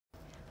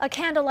A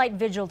candlelight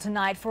vigil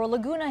tonight for a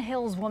Laguna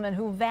Hills woman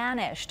who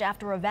vanished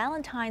after a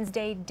Valentine's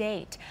Day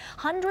date.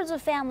 Hundreds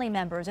of family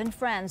members and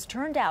friends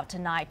turned out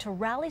tonight to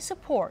rally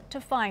support to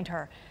find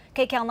her.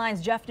 KCAL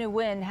 9's Jeff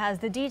Nguyen has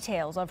the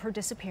details of her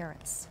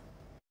disappearance.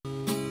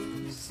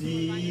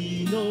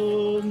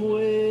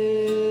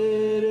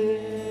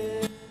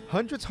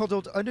 Hundreds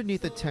huddled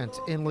underneath a tent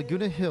in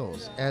Laguna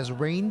Hills as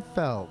rain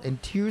fell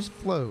and tears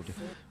flowed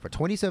for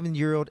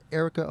 27-year-old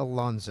Erica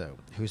Alonso,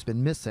 who's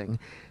been missing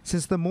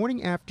since the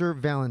morning after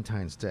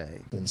Valentine's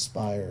Day.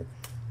 Inspire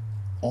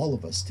all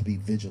of us to be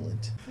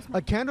vigilant.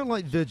 A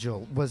candlelight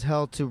vigil was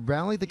held to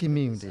rally the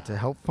community to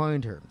help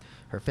find her.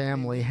 Her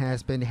family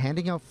has been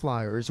handing out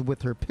flyers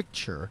with her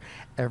picture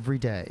every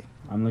day.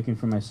 I'm looking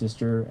for my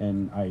sister,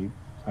 and I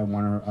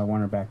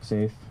want her back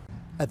safe.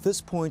 At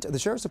this point, the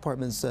Sheriff's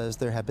Department says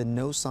there have been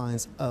no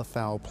signs of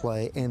foul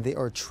play, and they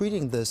are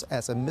treating this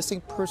as a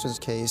missing persons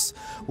case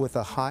with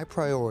a high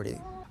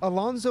priority.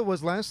 Alonso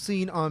was last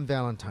seen on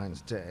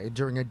Valentine's Day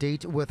during a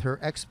date with her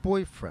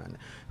ex-boyfriend,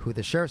 who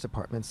the Sheriff's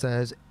Department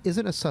says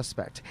isn't a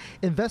suspect.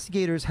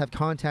 Investigators have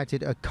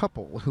contacted a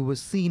couple who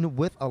was seen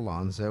with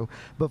Alonso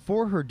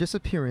before her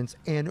disappearance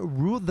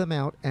and ruled them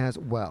out as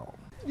well.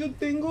 Yo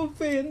tengo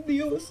fe en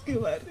Dios que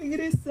va a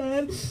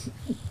regresar.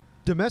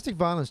 Domestic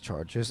violence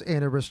charges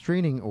and a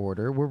restraining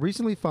order were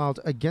recently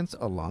filed against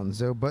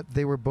Alonso, but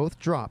they were both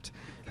dropped.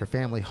 Her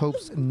family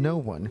hopes no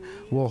one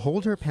will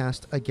hold her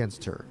past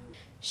against her.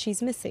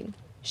 She's missing.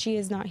 She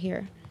is not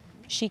here.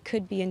 She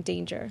could be in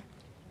danger.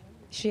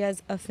 She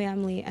has a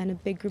family and a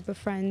big group of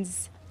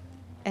friends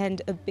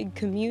and a big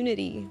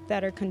community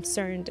that are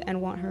concerned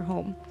and want her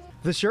home.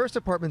 The Sheriff's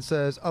Department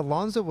says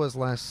Alonso was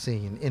last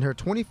seen in her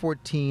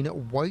 2014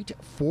 white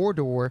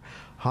four-door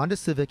Honda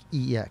Civic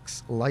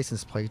EX,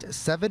 license plate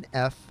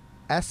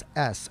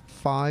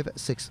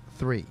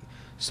 7FSS563.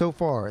 So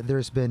far,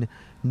 there's been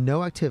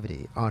no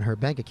activity on her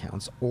bank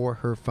accounts or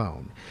her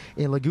phone.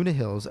 In Laguna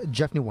Hills,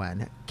 Jeff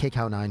Nguyen,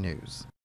 KCAL 9 News.